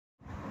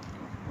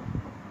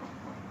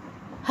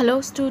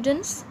Hello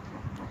students.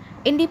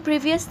 In the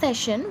previous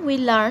session we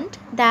learned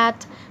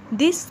that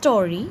this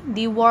story,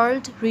 the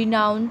world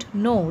renowned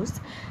nose,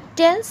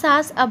 tells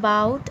us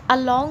about a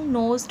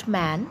long-nosed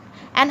man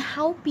and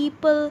how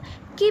people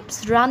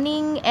keeps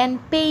running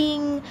and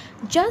paying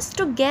just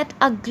to get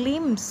a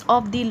glimpse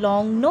of the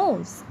long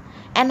nose,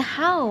 and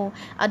how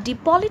the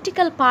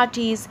political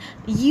parties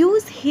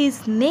use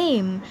his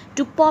name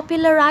to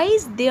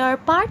popularize their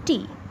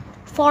party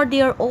for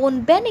their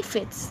own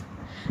benefits.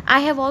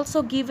 I have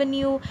also given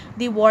you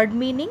the word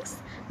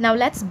meanings. Now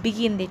let's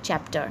begin the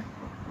chapter.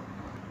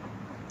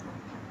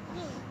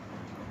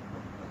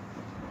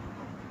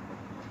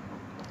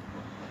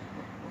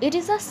 It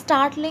is a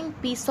startling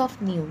piece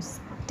of news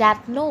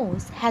that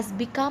nose has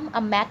become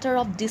a matter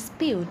of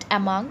dispute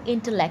among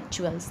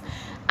intellectuals.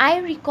 I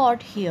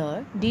record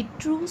here the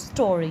true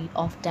story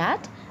of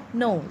that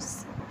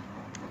nose.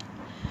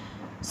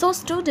 So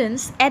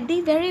students, at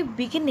the very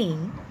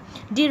beginning,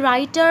 the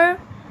writer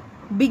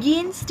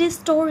begins this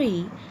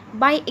story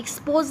by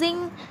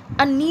exposing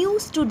a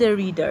news to the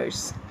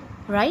readers,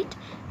 right?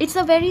 It's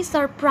a very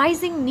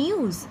surprising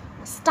news,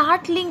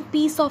 startling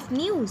piece of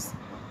news.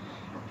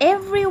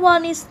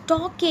 Everyone is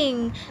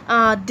talking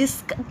and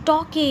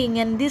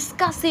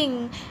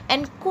discussing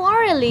and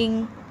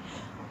quarreling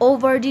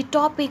over the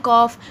topic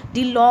of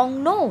the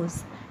long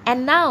nose.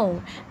 And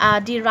now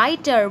the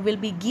writer will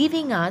be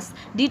giving us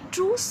the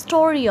true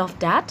story of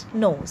that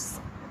nose.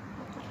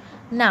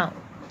 Now,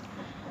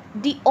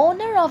 the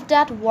owner of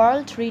that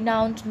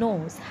world-renowned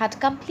nose had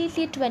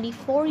completed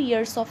 24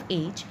 years of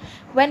age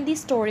when the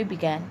story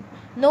began.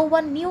 No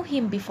one knew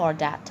him before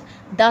that.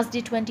 Does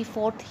the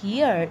 24th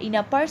year in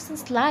a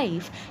person's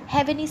life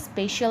have any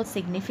special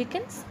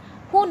significance?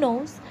 Who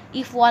knows?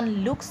 If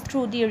one looks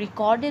through the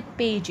recorded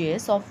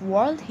pages of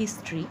world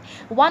history,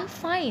 one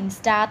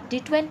finds that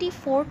the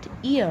 24th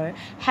year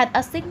had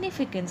a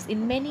significance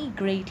in many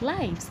great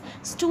lives.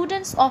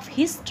 Students of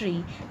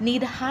history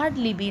need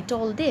hardly be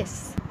told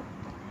this.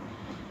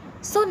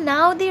 So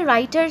now the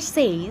writer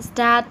says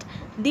that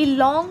the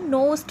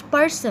long-nosed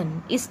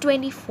person is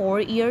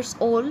 24 years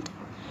old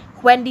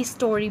when the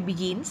story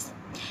begins,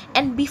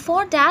 and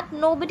before that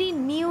nobody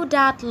knew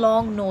that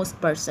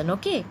long-nosed person,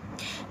 okay?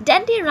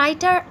 Then the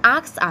writer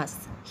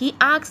he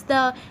asks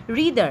the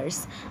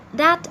readers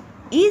that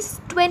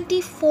is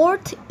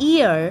 24th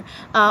year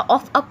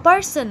of a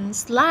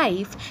person's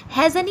life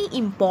has any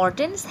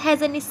importance,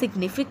 has any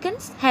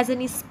significance, has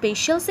any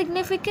special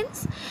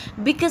significance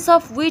because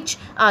of which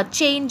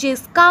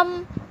changes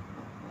come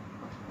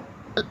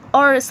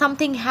or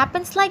something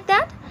happens like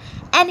that?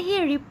 And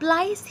he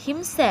replies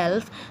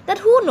himself that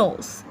who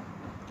knows,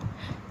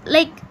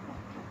 like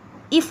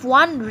if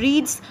one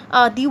reads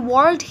the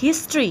world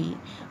history,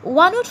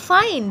 one would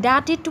find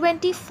that the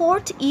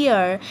 24th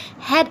year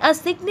had a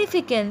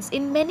significance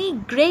in many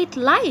great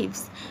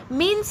lives.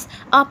 Means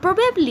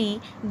probably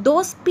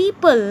those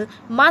people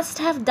must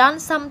have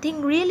done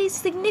something really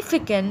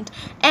significant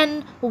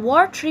and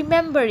worth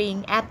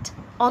remembering at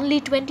only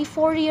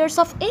 24 years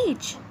of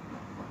age.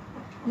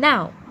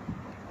 Now,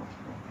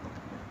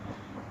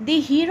 the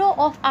hero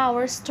of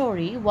our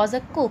story was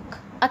a cook,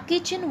 a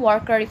kitchen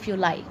worker if you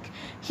like.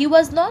 He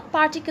was not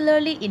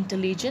particularly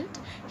intelligent.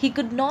 He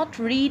could not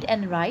read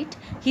and write.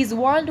 His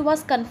world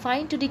was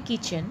confined to the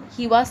kitchen.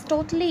 He was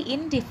totally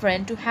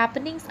indifferent to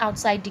happenings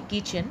outside the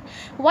kitchen.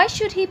 Why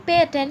should he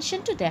pay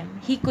attention to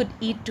them? He could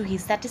eat to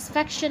his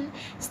satisfaction,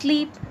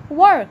 sleep,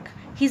 work.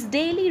 His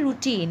daily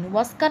routine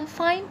was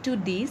confined to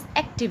these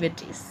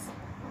activities.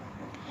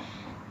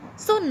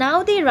 So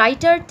now the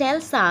writer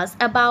tells us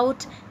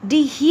about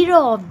the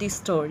hero of this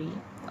story,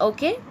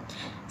 okay?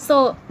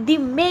 So the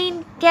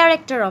main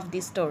character of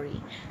this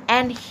story,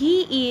 and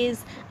he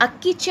is a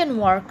kitchen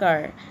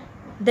worker.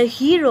 The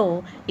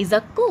hero is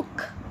a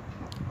cook.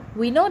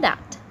 We know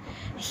that.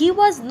 He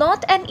was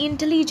not an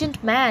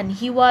intelligent man.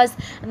 He was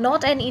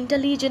not an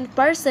intelligent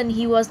person.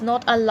 He was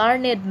not a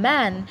learned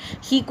man.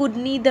 He could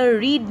neither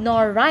read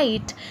nor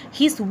write.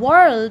 His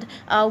world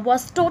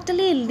was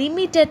totally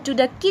limited to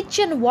the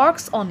kitchen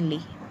works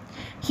only.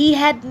 He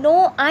had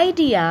no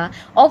idea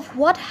of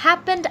what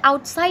happened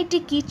outside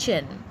the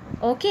kitchen.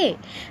 Okay,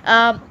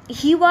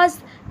 he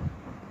was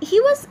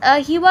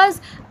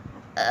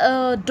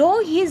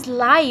though his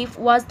life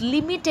was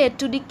limited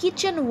to the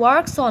kitchen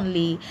works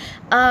only,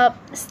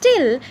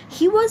 still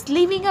he was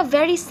living a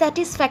very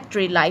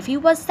satisfactory life. He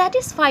was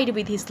satisfied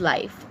with his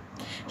life.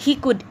 He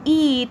could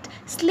eat,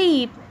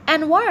 sleep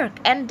and work,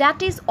 and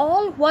that is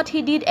all what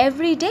he did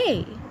every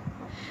day.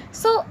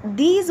 So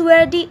these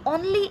were the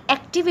only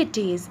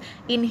activities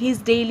in his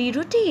daily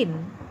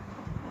routine.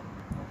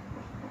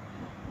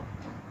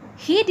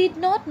 He did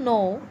not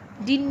know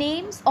the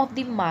names of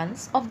the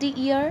months of the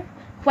year.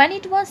 When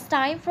it was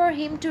time for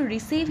him to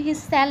receive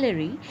his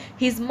salary,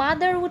 his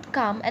mother would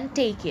come and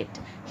take it.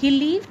 He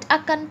lived a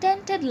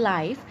contented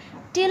life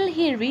till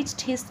he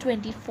reached his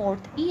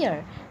 24th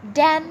year.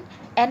 Then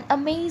an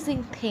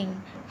amazing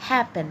thing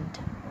happened.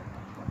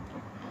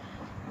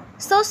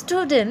 So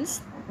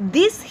students,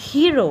 this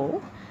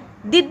hero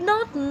did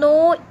not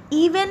know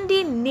even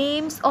the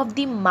names of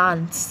the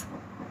months.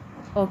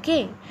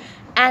 Okay.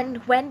 And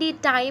when the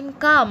time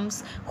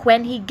comes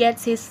when he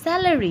gets his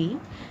salary,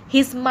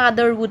 his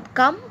mother would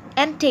come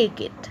and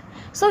take it.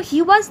 So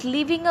he was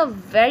living a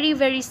very,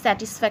 very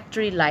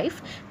satisfactory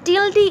life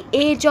till the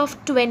age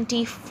of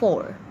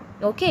 24.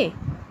 Okay.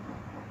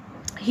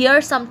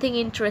 Here something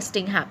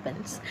interesting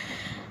happens.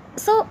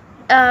 So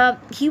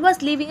he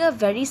was living a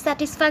very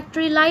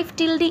satisfactory life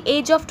till the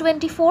age of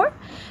 24.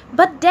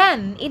 But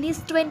then in his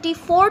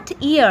 24th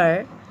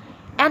year,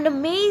 an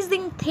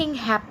amazing thing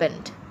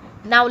happened.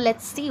 Now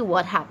let's see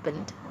what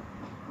happened.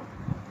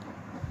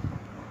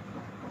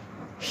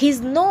 His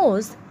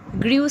nose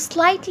grew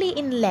slightly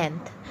in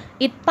length.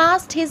 It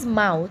passed his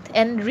mouth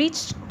and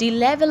reached the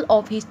level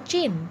of his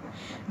chin.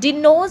 The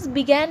nose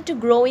began to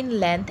grow in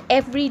length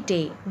every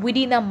day.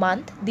 Within a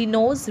month, the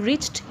nose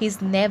reached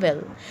his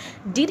navel.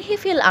 Did he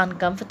feel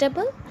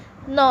uncomfortable?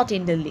 Not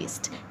in the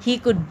least. He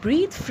could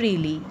breathe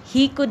freely.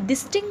 He could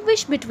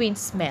distinguish between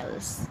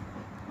smells.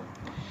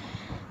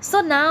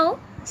 So now,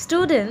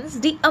 students,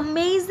 the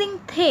amazing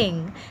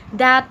thing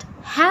that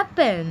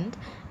happened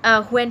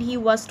when he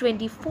was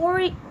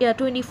 24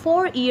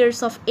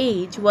 years of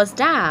age was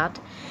that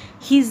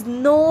his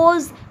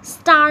nose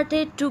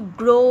started to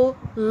grow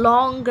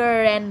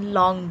longer and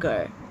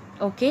longer.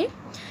 Okay,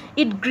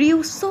 it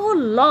grew so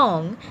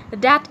long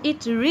that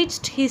it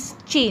reached his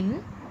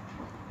chin,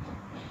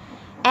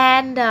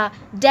 and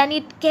then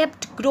it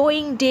kept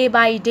growing day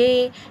by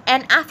day,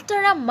 and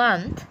after a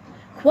month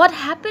what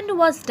happened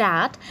was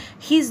that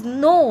his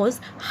nose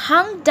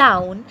hung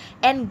down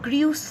and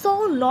grew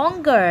so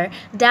longer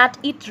that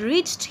it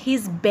reached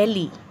his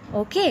belly.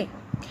 Okay,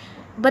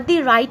 but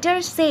the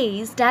writer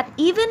says that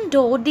even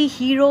though the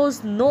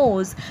hero's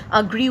nose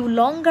grew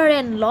longer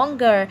and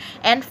longer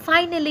and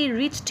finally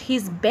reached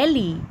his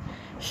belly,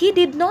 he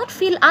did not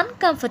feel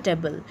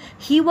uncomfortable.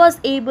 He was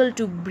able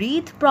to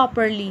breathe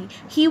properly.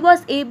 He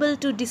was able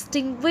to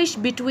distinguish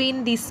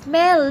between the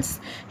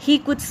smells. He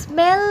could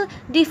smell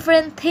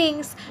different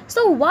things.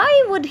 So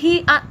why would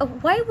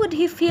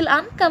he feel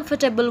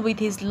uncomfortable with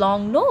his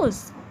long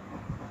nose?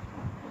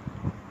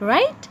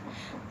 Right?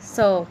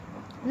 So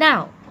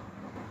now,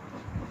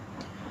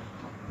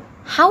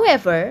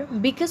 however,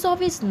 because of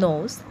his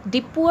nose,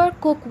 the poor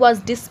cook was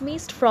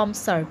dismissed from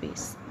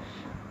service.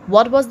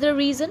 What was the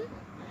reason?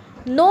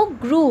 No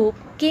group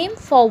came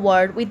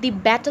forward with the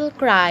battle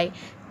cry,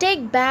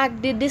 "Take back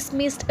the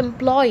dismissed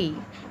employee."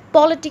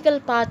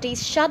 Political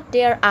parties shut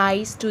their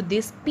eyes to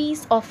this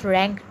piece of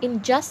rank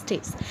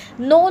injustice.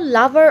 No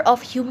lover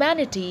of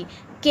humanity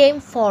came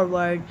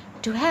forward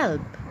to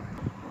help.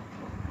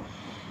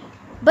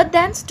 But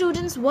then,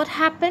 students, what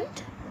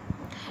happened?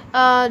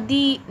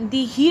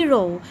 The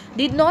hero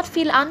did not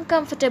feel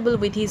uncomfortable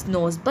with his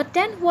nose. But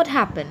then what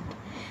happened?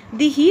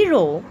 The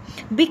hero,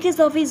 because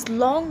of his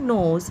long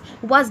nose,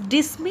 was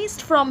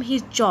dismissed from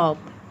his job.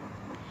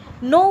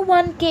 No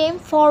one came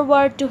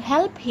forward to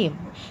help him.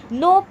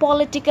 No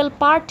political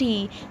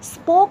party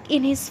spoke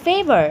in his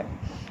favor.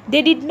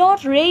 They did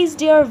not raise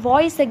their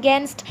voice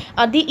against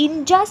the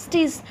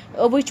injustice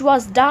which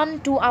was done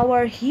to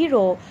our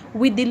hero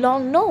with the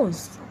long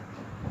nose.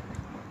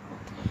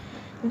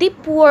 The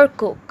poor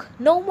cook.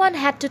 No one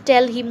had to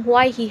tell him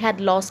why he had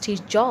lost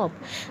his job.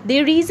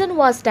 The reason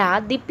was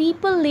that the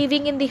people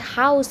living in the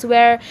house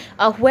where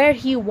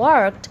he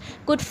worked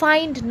could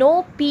find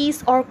no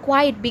peace or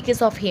quiet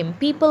because of him.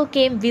 People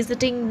came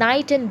visiting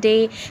night and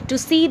day to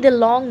see the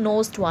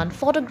long-nosed one.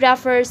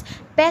 Photographers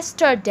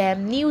pestered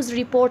them. News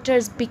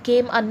reporters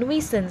became a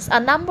nuisance. A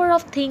number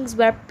of things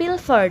were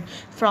pilfered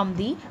from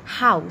the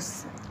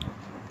house.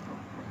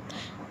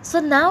 So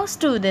now,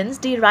 students,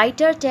 the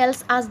writer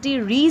tells us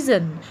the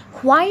reason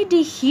why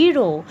the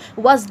hero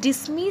was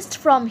dismissed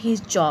from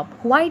his job,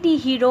 why the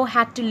hero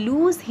had to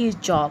lose his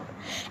job.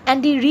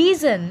 And the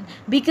reason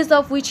because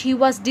of which he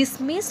was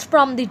dismissed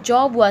from the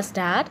job was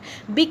that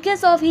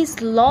because of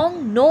his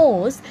long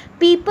nose,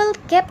 people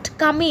kept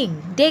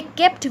coming. They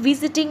kept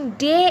visiting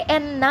day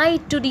and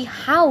night to the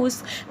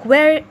house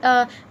where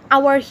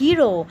our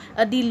hero,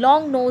 the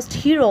long-nosed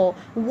hero,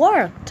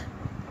 worked.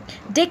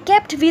 They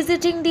kept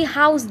visiting the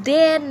house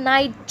day and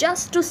night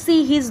just to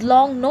see his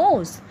long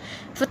nose.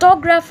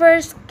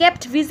 Photographers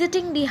kept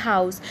visiting the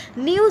house.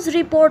 News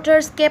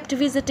reporters kept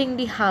visiting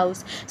the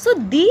house. So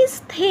these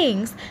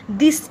things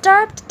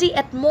disturbed the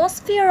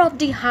atmosphere of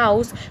the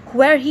house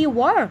where he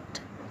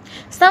worked.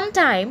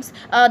 Sometimes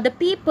the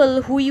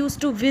people who used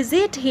to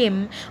visit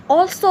him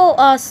also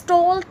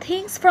stole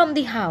things from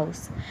the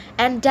house.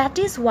 And that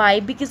is why,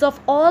 because of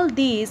all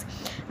these,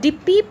 the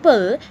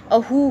people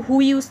who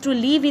used to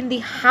live in the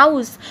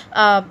house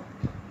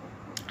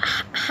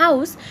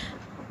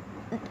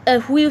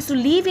who used to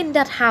live in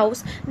that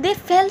house, they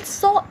felt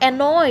so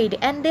annoyed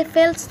and they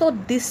felt so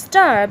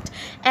disturbed,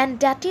 and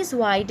that is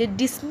why they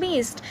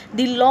dismissed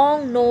the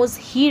long-nosed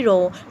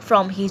hero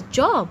from his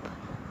job.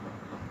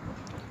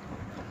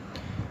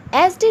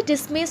 As the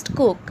dismissed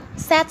cook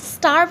sat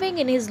starving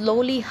in his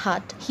lowly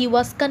hut, he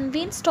was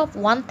convinced of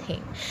one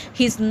thing: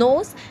 his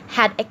nose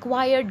had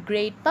acquired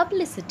great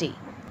publicity.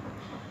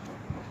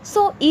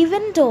 So,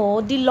 even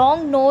though the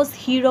long nosed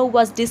hero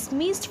was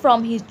dismissed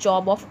from his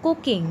job of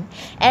cooking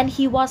and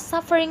he was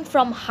suffering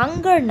from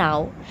hunger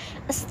now,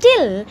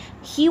 still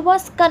he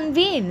was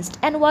convinced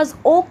and was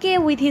okay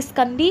with his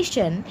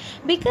condition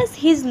because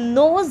his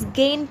nose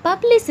gained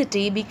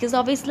publicity because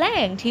of his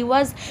length. He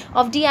was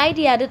of the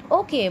idea that,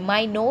 okay,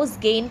 my nose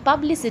gained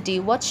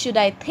publicity, what should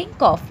I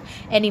think of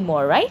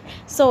anymore, right?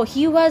 So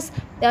he was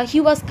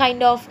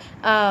kind of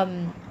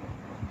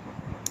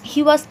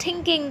he was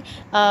thinking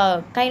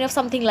kind of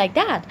something like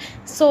that.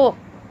 So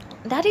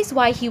that is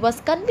why he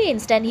was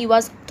convinced and he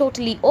was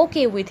totally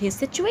okay with his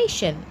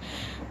situation,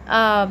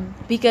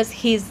 because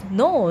his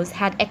nose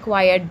had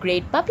acquired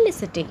great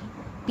publicity.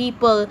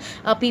 People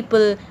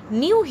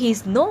knew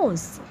his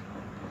nose.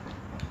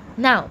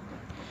 Now,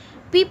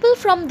 people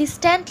from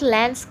distant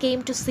lands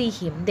came to see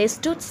him. They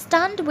stood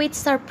stunned with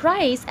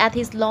surprise at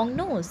his long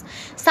nose.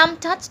 Some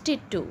touched it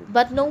too,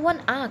 but no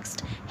one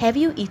asked, "Have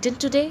you eaten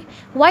today?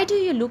 Why do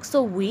you look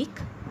so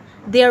weak?"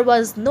 There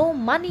was no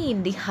money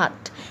in the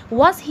hut.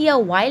 Was he a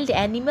wild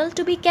animal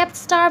to be kept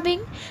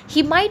starving?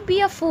 He might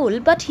be a fool,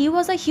 but he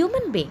was a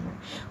human being.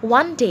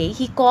 One day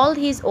he called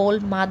his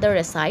old mother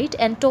aside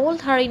and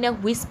told her in a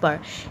whisper,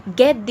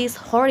 "Get these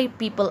horrid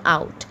people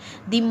out."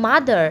 The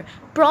mother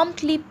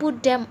promptly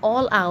put them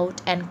all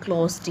out and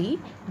closed the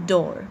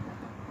door.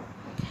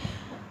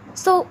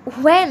 So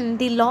when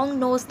the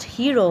long-nosed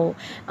hero,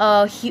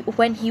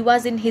 when he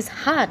was in his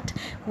hut,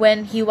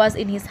 when he was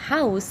in his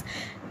house,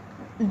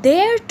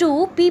 there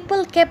too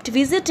people kept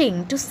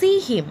visiting to see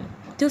him,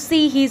 to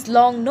see his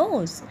long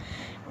nose,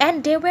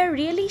 and they were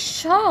really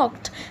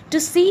shocked to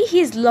see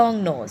his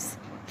long nose.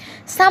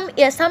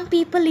 Some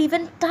people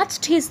even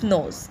touched his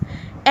nose.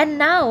 And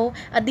now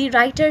the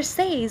writer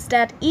says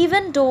that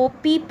even though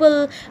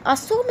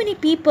so many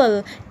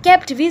people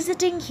kept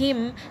visiting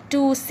him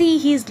to see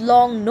his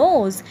long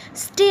nose,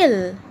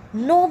 still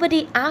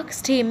nobody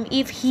asked him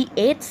if he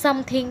ate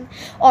something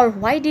or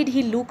why did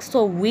he look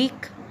so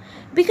weak,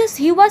 because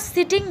he was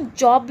sitting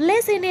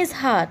jobless in his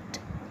hut.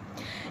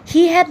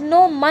 He had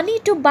no money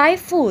to buy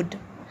food,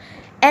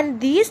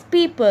 and these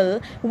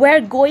people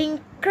were going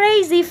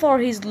crazy for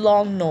his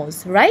long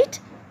nose, right?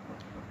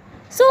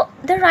 So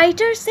the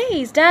writer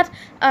says that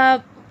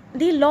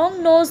the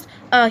long-nosed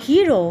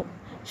hero,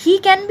 he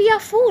can be a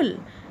fool.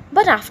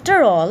 But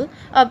after all,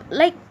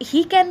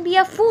 he can be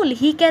a fool,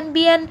 he can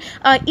be an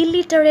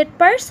illiterate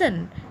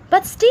person.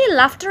 But still,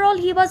 after all,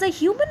 he was a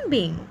human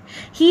being.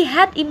 He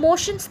had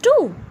emotions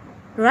too,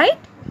 right?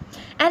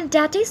 And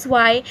that is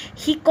why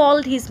he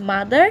called his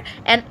mother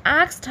and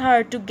asked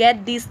her to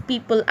get these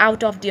people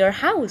out of their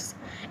house.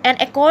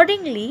 And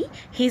accordingly,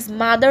 his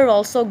mother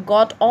also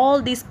got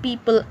all these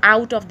people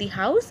out of the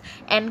house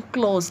and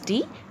closed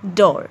the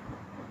door.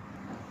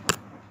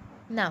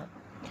 Now,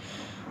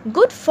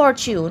 good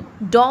fortune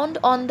dawned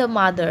on the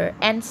mother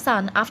and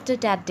son after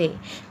that day.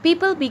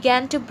 People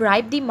began to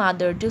bribe the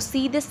mother to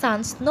see the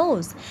son's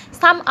nose.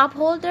 Some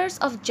upholders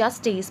of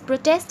justice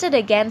protested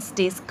against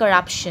this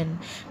corruption,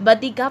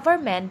 but the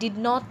government did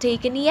not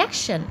take any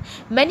action.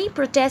 Many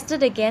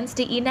protested against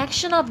the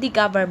inaction of the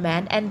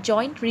government and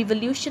joined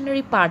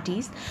revolutionary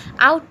parties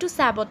out to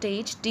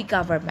sabotage the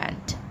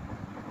government.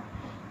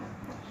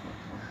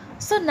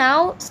 So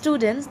now,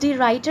 students, the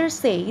writer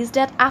says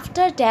that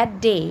after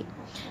that day,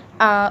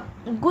 uh,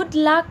 good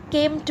luck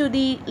came to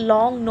the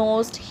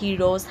long-nosed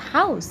hero's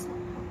house.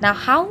 Now,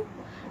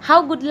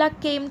 how good luck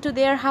came to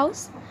their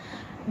house?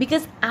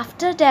 Because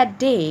after that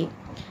day,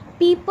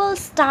 people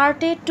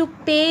started to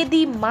pay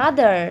the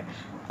mother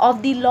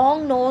of the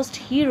long-nosed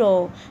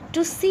hero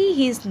to see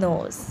his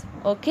nose.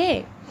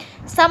 Okay.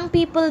 Some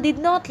people did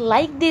not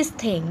like this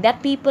thing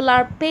that people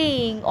are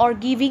paying or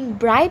giving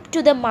bribe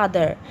to the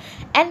mother,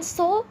 and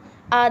so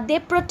they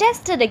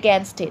protested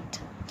against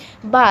it.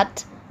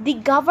 But the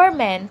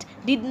government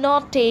did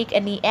not take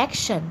any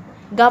action.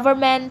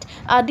 Government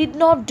did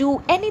not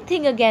do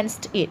anything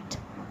against it.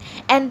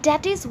 And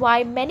that is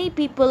why many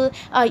people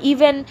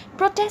even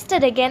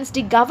protested against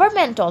the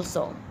government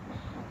also.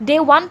 They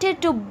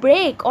wanted to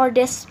break or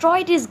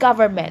destroy this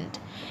government,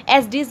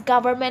 as this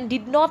government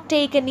did not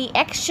take any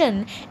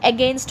action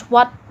against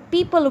what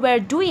people were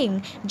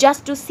doing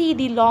just to see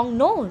the long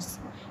nose.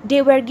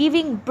 They were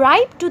giving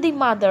bribe to the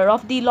mother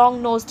of the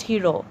long-nosed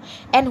hero.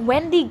 And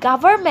when the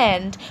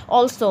government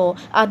also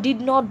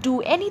did not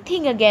do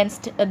anything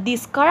against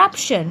this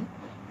corruption,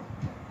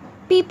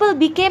 people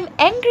became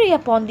angry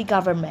upon the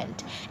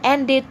government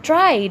and they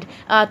tried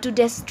to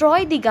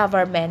destroy the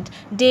government.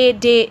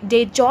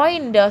 They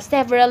joined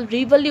several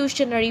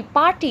revolutionary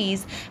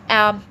parties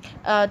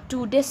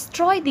to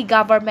destroy the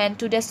government,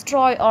 to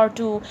destroy or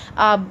to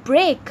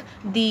break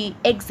the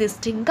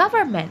existing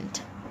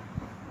government.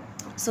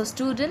 So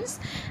students,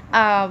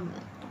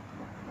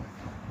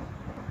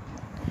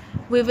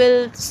 we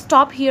will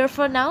stop here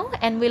for now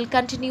and we'll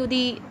continue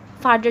the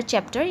further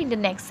chapter in the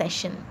next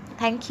session.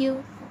 Thank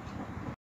you.